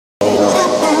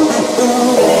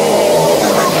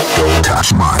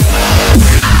That's mine.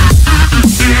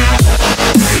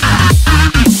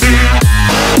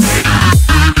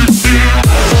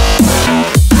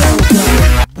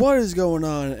 What is going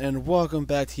on, and welcome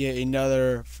back to yet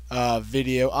another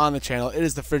video on the channel. It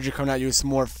is the Fridger coming at you with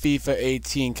some more FIFA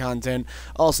 18 content,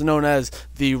 also known as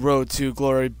the Road to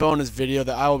Glory bonus video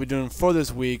that I will be doing for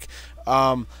this week.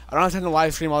 I don't have time to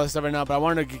live stream all this stuff right now, but I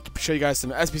wanted to show you guys some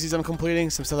SBCs I'm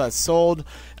completing, some stuff that's sold,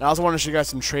 and I also want to show you guys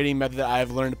some trading method that I've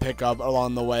learned to pick up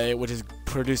along the way, which has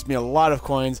produced me a lot of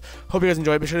coins. Hope you guys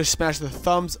enjoy. Be sure to smash the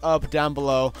thumbs up down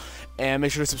below, and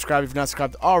make sure to subscribe if you're not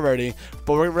subscribed already.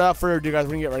 But without further ado, guys,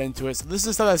 we're gonna get right into it. So this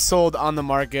is stuff that's sold on the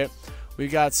market. We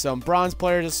got some bronze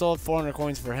players that sold, 400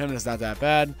 coins for him, and it's not that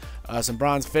bad. Some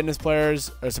bronze fitness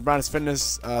players, or some bronze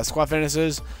fitness squad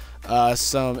fitnesses,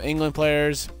 some England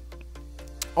players.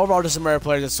 Overall, just some rare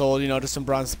players that sold, you know, just some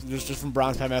bronze, just from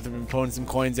bronze pack method, been putting some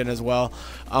coins in as well.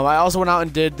 I also went out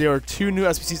and there were 2 new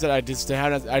SBCs that I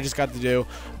just got to do.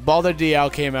 Balder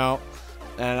DL came out,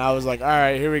 and I was like, all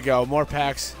right, here we go, more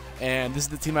packs. And this is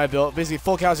the team I built, basically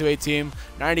full Calcio 8 team,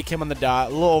 90 Kim on the dot,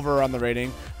 a little over on the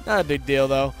rating, not a big deal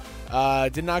though.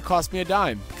 Did not cost me a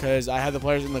dime because I had the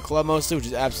players in the club mostly, which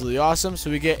is absolutely awesome. So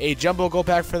we get a jumbo gold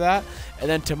pack for that, and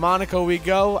then to Monaco we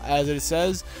go, as it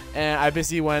says. And I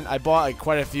basically I bought like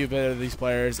quite a few of these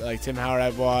players, like Tim Howard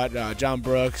I bought, John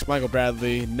Brooks, Michael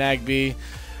Bradley, Nagby,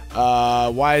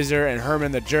 Weiser, and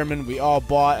Herman the German. We all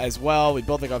bought as well. We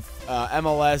built like a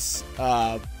MLS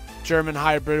German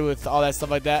hybrid with all that stuff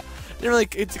like that.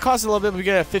 It costs a little bit, but we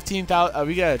get a 15,000.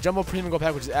 We get a jumbo premium gold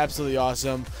pack, which is absolutely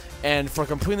awesome. And for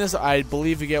completing this, I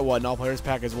believe we get an all players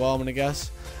pack as well. I'm gonna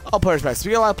guess all players packs. So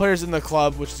we get a lot of players in the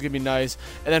club, which is gonna be nice.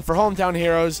 And then for hometown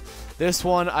heroes, this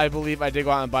one I believe I did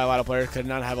go out and buy a lot of players because I did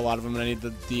not have a lot of them. And I need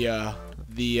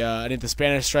I need the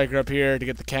Spanish striker up here to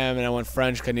get the chem, and I went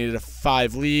French because I needed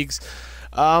 5 leagues.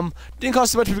 Didn't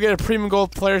cost so much. We get a premium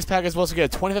gold players pack as well, so we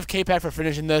get a 25k pack for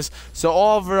finishing this. So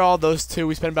overall, those 2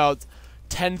 we spent about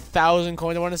 10,000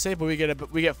 coins, I want to say, but we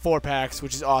get 4 packs,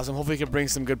 which is awesome. Hopefully we can bring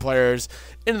some good players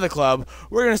into the club.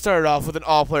 We're going to start it off with an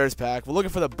all players pack. We're looking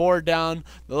for the board down,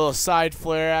 the little side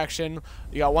flare action.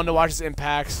 You got one to watch his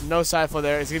impacts, no side flare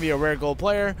there. It's going to be a rare gold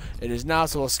player. It is now,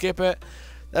 so we'll skip it.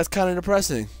 That's kind of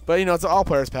depressing, but you know, it's an all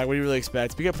players pack. What do you really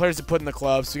expect? We get players to put in the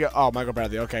club. So we got, oh, Michael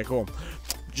Bradley. Okay, cool.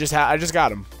 I just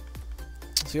got him.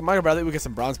 So we get Michael Bradley. We get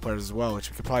some bronze players as well, which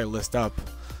we could probably list up.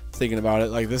 Thinking about it,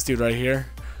 like this dude right here.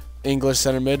 English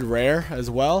center mid, rare as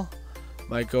well.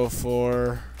 Might go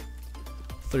for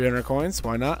 300 coins.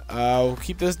 Why not? We'll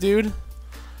keep this dude.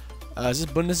 Is this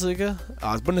Bundesliga?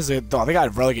 Oh, it's Bundesliga. Oh, they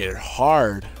got relegated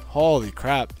hard. Holy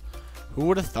crap. Who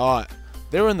would have thought?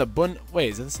 They were in the Wait,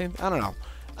 is it the same? I don't know.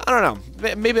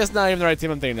 Maybe that's not even the right team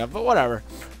I'm thinking of, but whatever.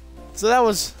 So that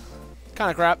was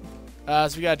kind of crap.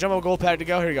 So we got a jumbo gold pack to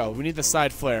go. Here we go. We need the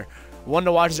side flare. One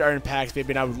to watches are in packs,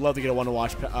 baby, and I would love to get a one to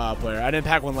watch player. I didn't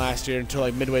pack one last year until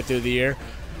like midway through the year,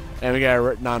 and we got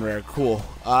a non-rare. Cool.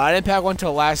 I didn't pack one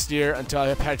until last year until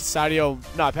I packed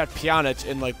I packed Pjanic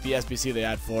in like the SBC they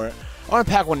had for it. I want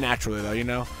to pack one naturally though, you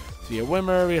know. So we get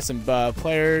Wimmer, we get some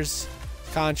players,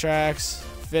 contracts,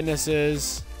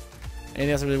 fitnesses.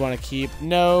 Anything else I really want to keep?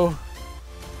 No.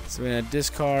 So we're gonna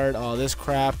discard all this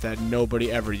crap that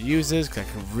nobody ever uses because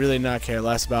I can really not care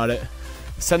less about it.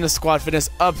 Send the squad fitness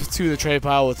up to the trade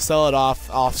pile. We'll sell it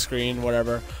off screen,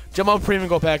 whatever. Jumbo premium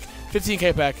gold pack,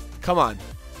 15k pack. Come on,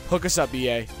 hook us up,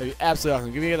 EA. That'd be absolutely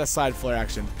awesome. Give me that side flare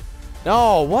action.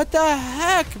 No, what the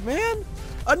heck, man?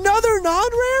 Another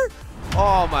non-rare?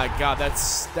 Oh my god,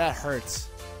 that hurts.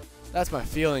 That's my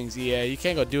feelings, EA. You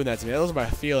can't go doing that to me. Those are my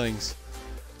feelings.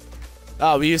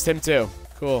 Oh, we used him too.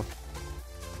 Cool.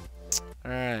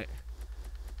 All right.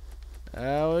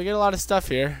 We get a lot of stuff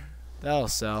here. That'll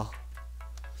sell.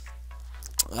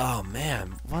 Oh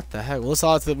man, what the heck? We'll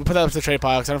put that up to the trade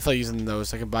pile because I don't feel like using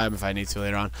those. I can buy them if I need to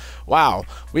later on. Wow,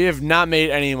 we have not made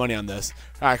any money on this.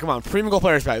 All right, come on, premium gold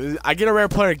players pack. I get a rare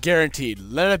player guaranteed.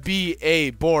 Let it be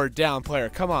a board down player.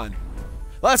 Come on,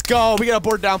 let's go. We got a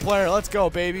board down player. Let's go,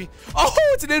 baby. Oh,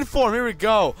 it's an inform. Here we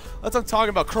go. That's what I'm talking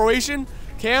about. Croatian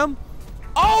Cam.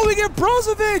 Oh, we get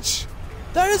Brozovic.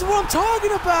 That is what I'm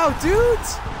talking about,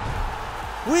 dudes.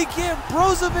 We get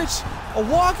Brozovic. A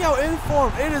walkout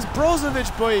inform. It is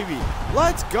Brozovic, baby.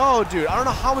 Let's go, dude. I don't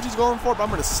know how much he's going for, but I'm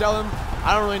going to sell him.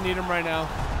 I don't really need him right now.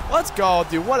 Let's go,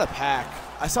 dude. What a pack.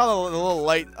 I saw the little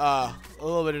light, a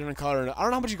little bit different color. I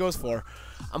don't know how much he goes for.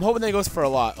 I'm hoping that he goes for a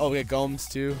lot. Oh, we got Gomes,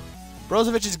 too.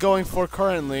 Brozovic is going for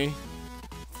currently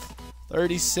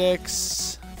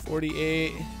 36,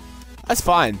 48. That's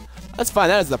fine. That's fine.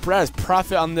 That is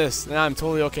profit on this, and I'm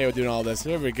totally okay with doing all this.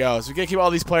 Here we go. So we gotta keep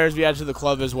all these players we added to the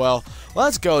club as well.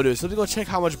 Let's go, dude. So let's go check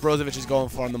how much Brozovic is going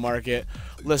for on the market.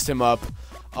 List him up.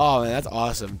 Oh man, that's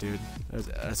awesome, dude.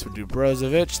 That's what we do.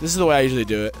 Brozovic. This is the way I usually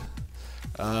do it.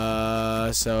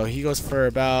 So he goes for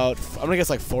about, I'm gonna guess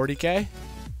like 40K.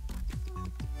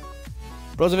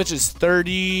 Brozovic is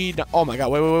 30. Oh my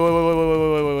god!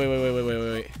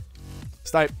 Wait.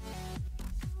 Snipe.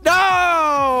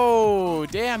 No!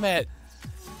 Damn it!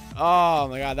 Oh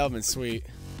my god, that would've been sweet.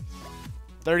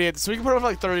 38. So we can put up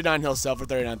like 39. He'll sell for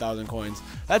 39,000 coins.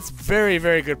 That's very,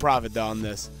 very good profit though on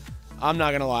this. I'm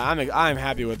not gonna lie. I'm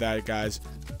happy with that, guys.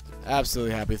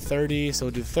 Absolutely happy. 30. So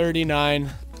we'll do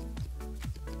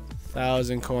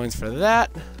 39,000 coins for that.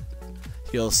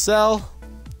 He'll sell.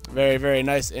 Very, very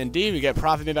nice indeed. We get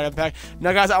profit made back in the pack.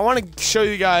 Now, guys, I want to show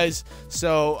you guys.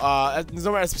 So, there's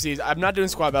no more SPCs. I'm not doing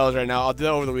squad battles right now. I'll do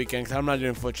that over the weekend because I'm not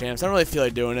doing foot champs. I don't really feel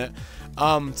like doing it.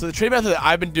 So the trade method that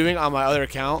I've been doing on my other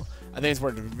account, I think it's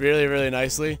worked really, really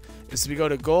nicely. Is we go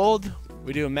to gold.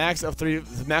 We do a max of the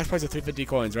max price of 350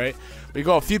 coins, right? We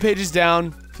go a few pages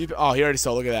down. Oh, he already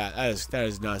sold. Look at that. That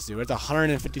is nuts, dude. It's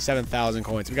 157,000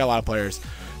 coins. We got a lot of players.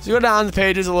 So you go down the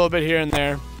pages a little bit here and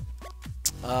there.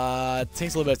 It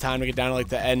takes a little bit of time to get down to like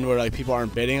the end where like people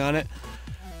aren't bidding on it.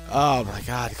 Oh my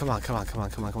god, come on.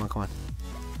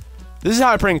 This is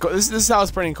how I print. This is how I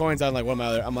was printing coins on like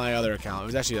on my other account. It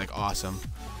was actually like awesome.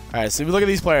 All right, so we look at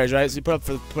these players, right? So you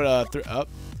put up.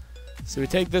 So we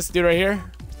take this dude right here,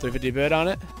 350 bid on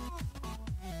it.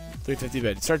 350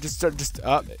 bid. Start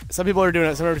up. Some people are doing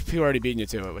it. Some people are already beating you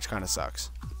to it, which kind of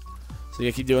sucks. So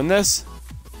you keep doing this.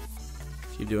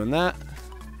 Keep doing that.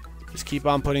 Just keep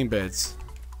on putting bids.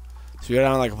 So you go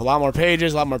down like a lot more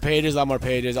pages, all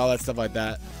that stuff like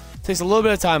that. Takes a little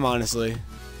bit of time, honestly.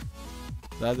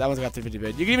 That one's got 350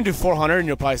 bid. You can even do 400 and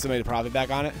you'll probably still make a profit back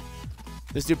on it.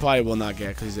 This dude probably will not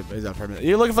get because he's a permanent.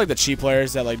 You're looking for like the cheap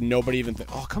players that like nobody even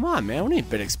oh, come on, man. When ain't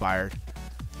bid expired?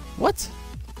 What?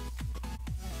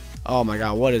 Oh my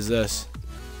god, what is this?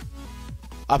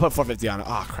 I put 450 on it.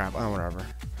 Oh crap. Oh, whatever.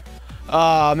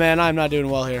 Oh man, I'm not doing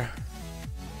well here.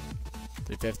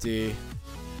 350.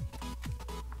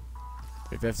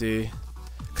 350.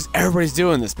 Because everybody's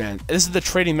doing this, man. This is the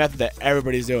trading method that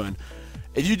everybody's doing.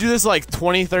 If you do this like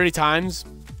 20, 30 times,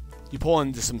 you pull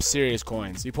in just some serious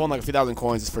coins. You pull in like a few thousand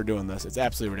coins just for doing this. It's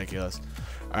absolutely ridiculous.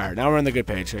 Alright, now we're on the good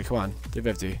page. Okay, come on.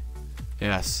 350.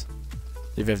 Yes.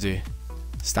 350.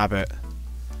 Stop it.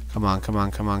 Come on. Come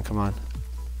on.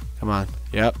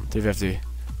 Yep. 350.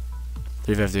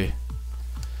 350.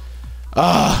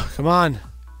 Ah, come on.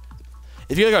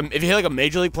 If you hit like a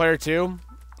major league player too,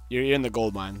 you're in the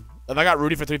gold mine. If I got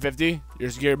Rudy for 350,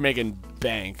 you're making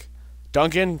bank.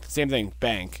 Duncan, same thing,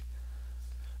 bank.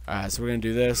 Alright, so we're gonna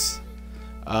do this.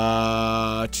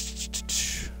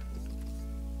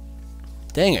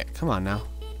 Dang it, come on now.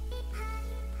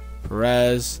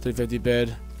 Perez, 350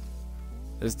 bid.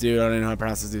 This dude, I don't even know how to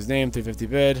pronounce this dude's name. 350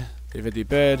 bid. 350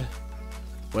 bid.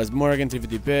 Wes Morgan,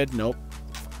 350 bid. Nope.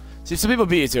 See, some people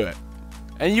beat you to it.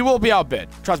 And you will be outbid.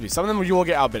 Trust me, some of them you will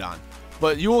get outbid on.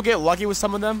 But you will get lucky with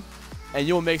some of them, and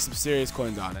you will make some serious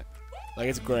coins on it. Like,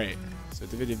 it's great. So,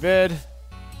 350 bid.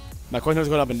 My coin is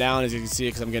going up and down, as you can see,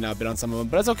 because I'm getting outbid on some of them.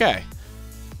 But it's okay.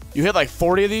 You hit like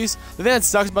 40 of these. The thing that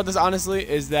sucks about this, honestly,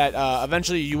 is that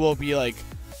eventually you will be, like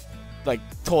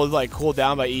told, like, cooled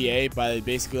down by EA by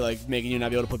basically, like, making you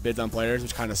not be able to put bids on players,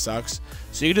 which kind of sucks.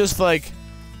 So, you can do this for, like,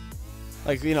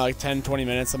 you know, like 10, 20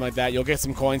 minutes, something like that. You'll get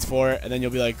some coins for it, and then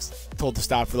you'll be, like, told to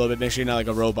stop for a little bit. Make sure you're not, like,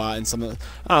 a robot and something, I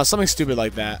don't know, something stupid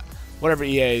like that. Whatever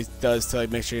EA does to,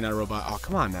 like, make sure you're not a robot. Oh,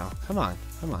 come on now. Come on.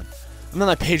 I'm on,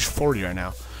 like, page 40 right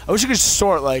now. I wish you could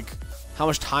sort, like, how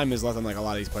much time is left on, like, a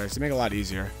lot of these players to make it a lot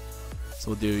easier. So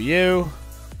we'll do you.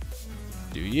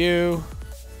 Do you.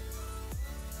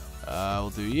 We'll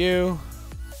do you.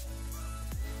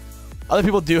 Other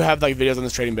people do have, like, videos on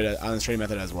this trading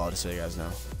method as well, just so you guys know.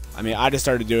 I mean, I just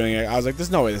started doing it. I was like,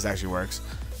 there's no way this actually works.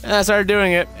 And I started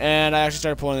doing it, and I actually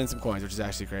started pulling in some coins, which is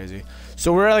actually crazy.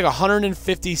 So we're at like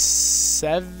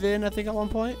 157, I think, at one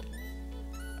point.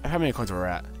 How many coins we're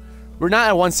at? We're not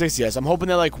at 160 yet, so I'm hoping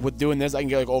that, like, with doing this, I can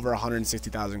get, like, over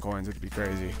 160,000 coins, which would be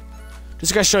crazy.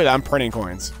 Just to guys show you that I'm printing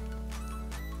coins.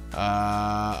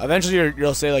 Eventually,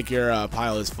 you'll say, like, your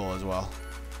pile is full as well,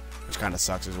 which kind of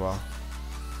sucks as well.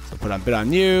 So put on bid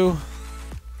on you.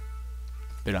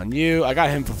 Bid on you. I got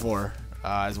him for 4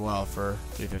 as well for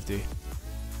 350.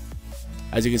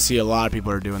 As you can see, a lot of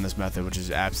people are doing this method, which is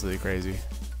absolutely crazy.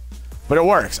 But it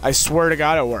works. I swear to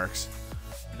God, it works.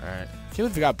 All right. I can't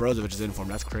believe we got Brozovic's in for him.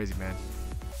 That's crazy, man.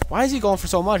 Why is he going for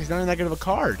so much? He's not even that good of a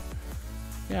card.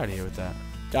 Get out of here with that.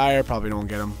 Dyer, probably don't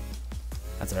get him.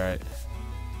 That's all right.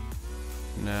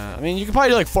 Nah, I mean, you could probably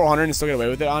do like 400 and still get away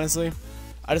with it, honestly.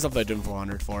 I just don't feel like doing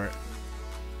 400 for it.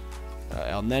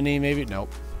 El Neni, maybe?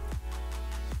 Nope.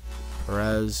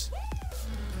 Perez.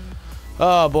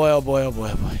 Oh boy, oh boy, oh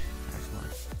boy, oh boy. Alright, come on.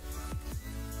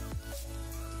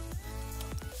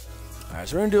 Alright,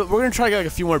 so we're gonna try to get like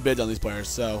a few more bids on these players.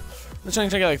 So let's try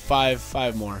to get like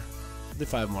five more. Do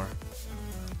 5 more.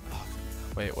 Oh,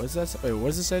 wait, what is that? Wait, what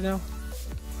does it say now?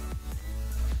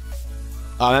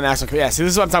 Oh, that maximum. Yeah, see,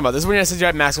 this is what I'm talking about. This is when it says you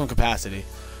have maximum capacity.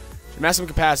 Maximum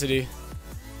capacity.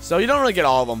 So you don't really get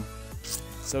all of them.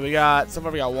 So we got, so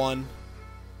far we got 1.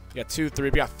 We got 2, 3.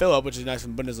 We got Philip, which is nice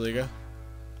from Bundesliga.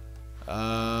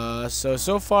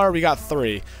 So far we got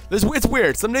 3. It's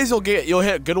weird. Some days you'll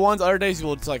hit good ones. Other days you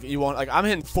won't. Like I'm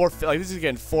hitting this is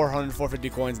getting 400, 450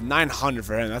 coins, 900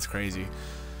 for him. That's crazy.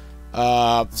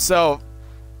 So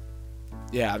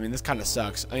yeah, I mean this kind of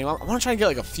sucks. I mean I want to try and get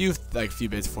like a few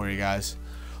bids for you guys.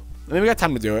 I mean we got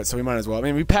time to do it, so we might as well. I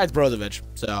mean we packed Brozovic,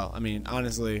 so I mean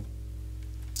honestly, you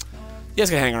guys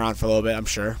can hang around for a little bit, I'm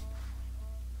sure.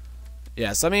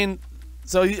 Yes, I mean.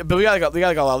 So, but we got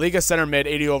like a La Liga center mid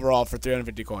 80 overall for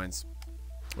 350 coins,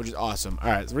 which is awesome. All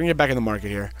right, so we're gonna get back in the market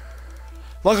here.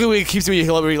 Luckily, we keep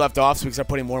where we left off, so we can start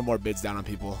putting more and more bids down on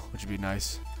people, which would be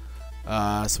nice.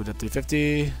 So we did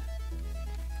 350,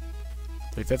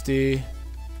 350,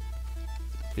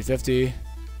 350,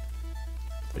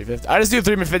 350. I just do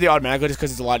 350 automatically just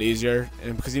because it's a lot easier,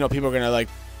 and because you know people are gonna like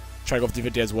try to go for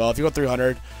 350 as well. If you go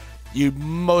 300, you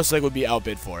most likely would be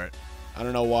outbid for it. I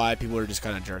don't know why people are just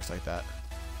kind of jerks like that.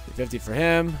 350 for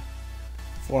him.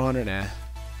 400, nah.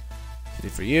 50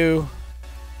 for you.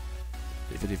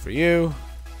 350 for you.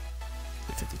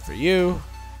 350 for you.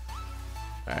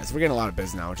 Alright, so we're getting a lot of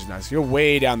bids now, which is nice. You're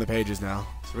way down the pages now.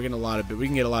 So we're getting a lot of we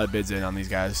can get a lot of bids in on these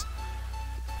guys.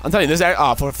 I'm telling you, this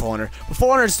for 400. But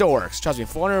 400 still works. Trust me,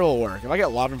 400 will work. If I get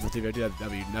Lovren for 350,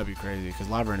 that'd be crazy. Because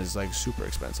Lovren is like super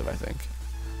expensive, I think.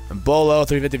 And Bolo,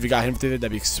 350, if you got him for 350,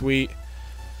 that'd be sweet.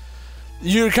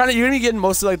 You're gonna be getting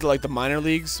most of like the minor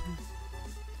leagues.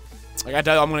 Like I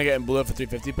doubt I'm gonna get in blue for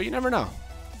 350, but you never know.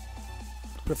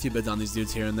 Put a few bids on these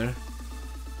dudes here and there.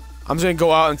 I'm just gonna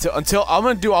go out until I'm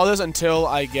gonna do all this until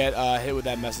I get hit with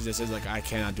that message that says like I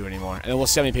cannot do anymore, and then we'll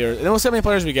see how many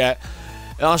players we get,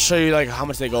 and I'll show you like how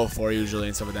much they go for usually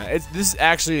and stuff like that. This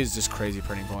actually is just crazy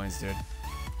printing coins, dude.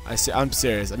 I'm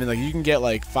serious. I mean like you can get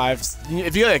like 5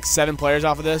 if you get like 7 players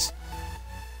off of this.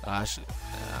 Whatever.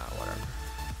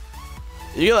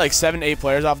 You get like 7, 8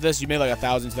 players off this, you made like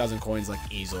 1,000, 2,000 coins like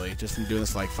easily just from doing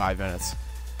this for like 5 minutes.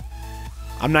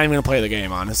 I'm not even gonna play the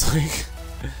game, honestly.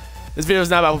 This video is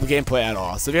not about gameplay at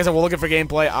all. So if you guys are looking for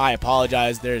gameplay, I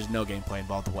apologize. There's no gameplay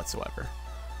involved whatsoever.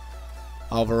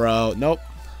 Alvaro, nope.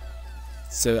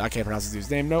 So I can't pronounce this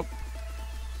dude's name, nope.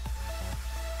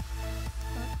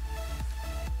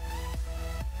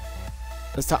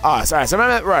 Let's talk. Oh, sorry. So I'm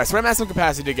at maximum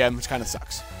capacity again, which kind of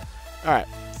sucks. All right,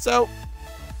 so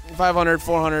 500,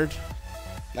 400.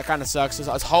 That kind of sucks.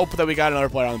 Let's hope that we got another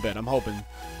player on the bid. I'm hoping.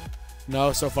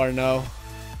 No, so far no.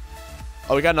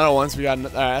 Oh, we got another one. So we got. All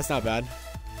right, that's not bad.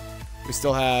 We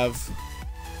still have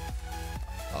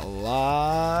a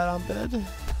lot on bid.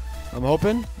 I'm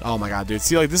hoping. Oh my god, dude.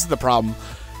 See, like this is the problem.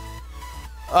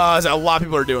 A lot of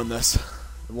people are doing this.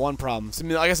 One problem. So, I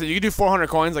mean, like I said, you can do 400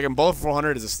 coins. Like in both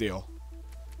 400 is a steal.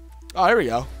 Oh, here we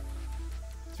go.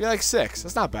 So we got like 6.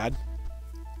 That's not bad.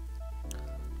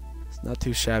 It's not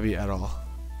too shabby at all.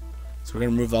 So we're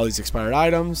gonna remove all these expired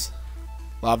items.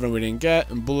 Lovren we didn't get,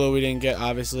 and Blue we didn't get,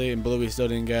 obviously, and Blue we still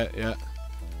didn't get. Yeah.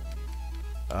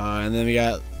 And then we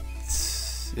got.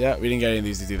 Yeah, we didn't get any of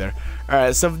these either. All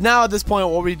right. So now at this point,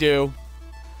 what we do.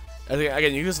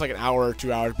 Again, you can just like an hour or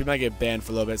 2 hours. We might get banned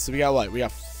for a little bit. So we got what? We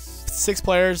got 6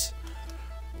 players.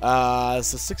 So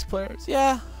 6 players.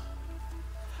 Yeah.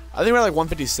 I think we're like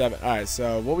 157. All right.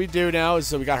 So what we do now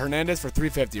is we got Hernandez for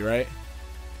 350, right?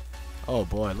 Oh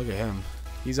boy, look at him.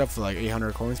 He's up for like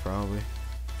 800 coins probably.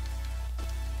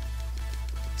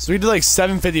 So we did like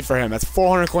 750 for him. That's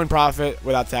 400 coin profit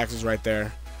without taxes right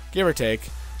there, give or take.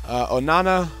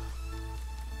 Onana.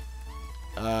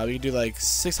 We can do like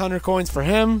 600 coins for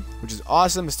him, which is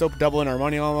awesome. It's still doubling our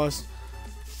money almost.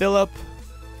 Philip.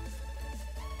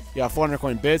 Yeah, 400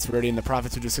 coin bids. We're already in the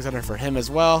profits. We do 600 for him as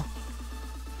well.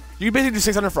 You can basically do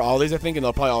 600 for all these, I think, and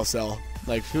they'll probably all sell.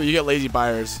 Like, you get lazy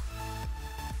buyers.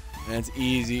 And it's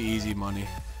easy, easy money.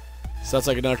 So that's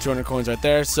like another 200 coins right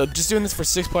there. So just doing this for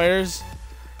 6 players,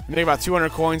 we make about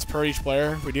 200 coins per each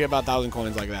player. We do get about 1,000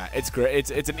 coins like that. It's great.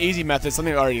 It's an easy method.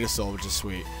 Something already just sold, which is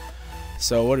sweet.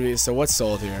 So what's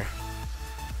sold here?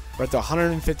 We're at the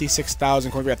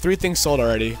 156,000 coins. We got 3 things sold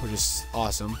already, which is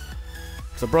awesome.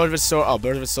 So Brozovic sold. Oh,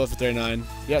 Brozovic sold for 39.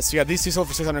 Yeah, so you got these 2 sold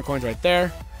for 600 coins right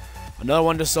there. Another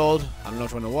one just sold. I don't know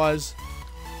which one it was.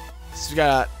 So we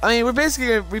got. I mean, we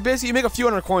basically make a few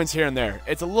hundred coins here and there.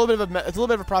 It's a little bit of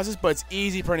a process, but it's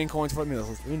easy printing coins for me.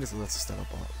 Let me just step up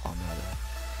on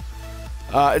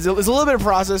that. It's a little bit of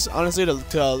process, honestly,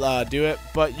 to do it,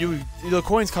 but the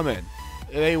coins come in.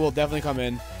 They will definitely come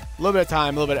in. A little bit of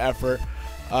time, a little bit of effort.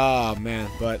 Oh man,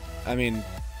 but I mean,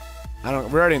 we're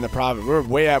already in the profit. We're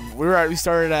way up. We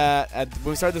started when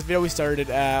we started this video. We started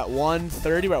at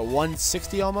 130. We're at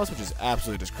 160 almost, which is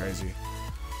absolutely just crazy.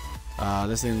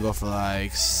 This thing will go for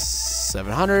like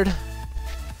 700,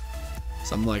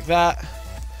 something like that.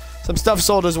 Some stuff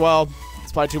sold as well.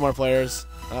 It's probably 2 more players.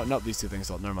 Nope, these 2 things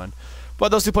sold. Never mind. But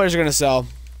those 2 players are gonna sell.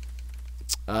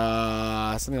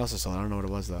 Something else is sold. I don't know what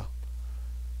it was though.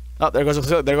 Oh, there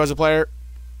goes a player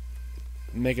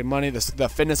making money. The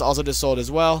fitness also just sold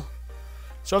as well.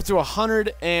 So up to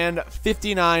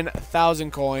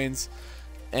 159,000 coins.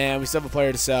 And we still have a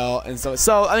player to sell, and so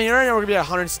I mean, right now we're gonna be at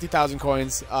 160,000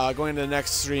 coins going into the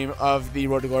next stream of the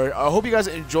Road to Glory. I hope you guys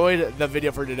enjoyed the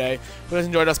video for today. Hope you guys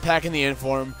enjoyed us packing the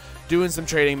inform, doing some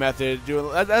trading method,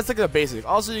 that's like the basic.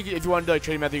 Also, if you want to do like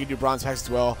trading method, you can do bronze packs as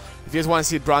well. If you guys want to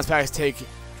see bronze packs take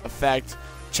effect,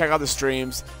 check out the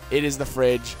streams. It is the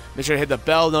fridge. Make sure to hit the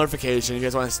bell notification if you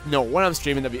guys want to know when I'm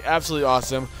streaming. That'd be absolutely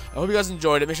awesome. I hope you guys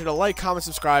enjoyed it. Make sure to like, comment,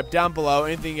 subscribe down below.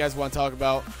 Anything you guys want to talk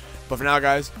about. But for now,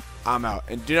 guys, I'm out.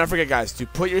 And do not forget, guys, to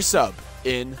put your sub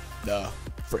in the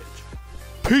fridge.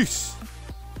 Peace.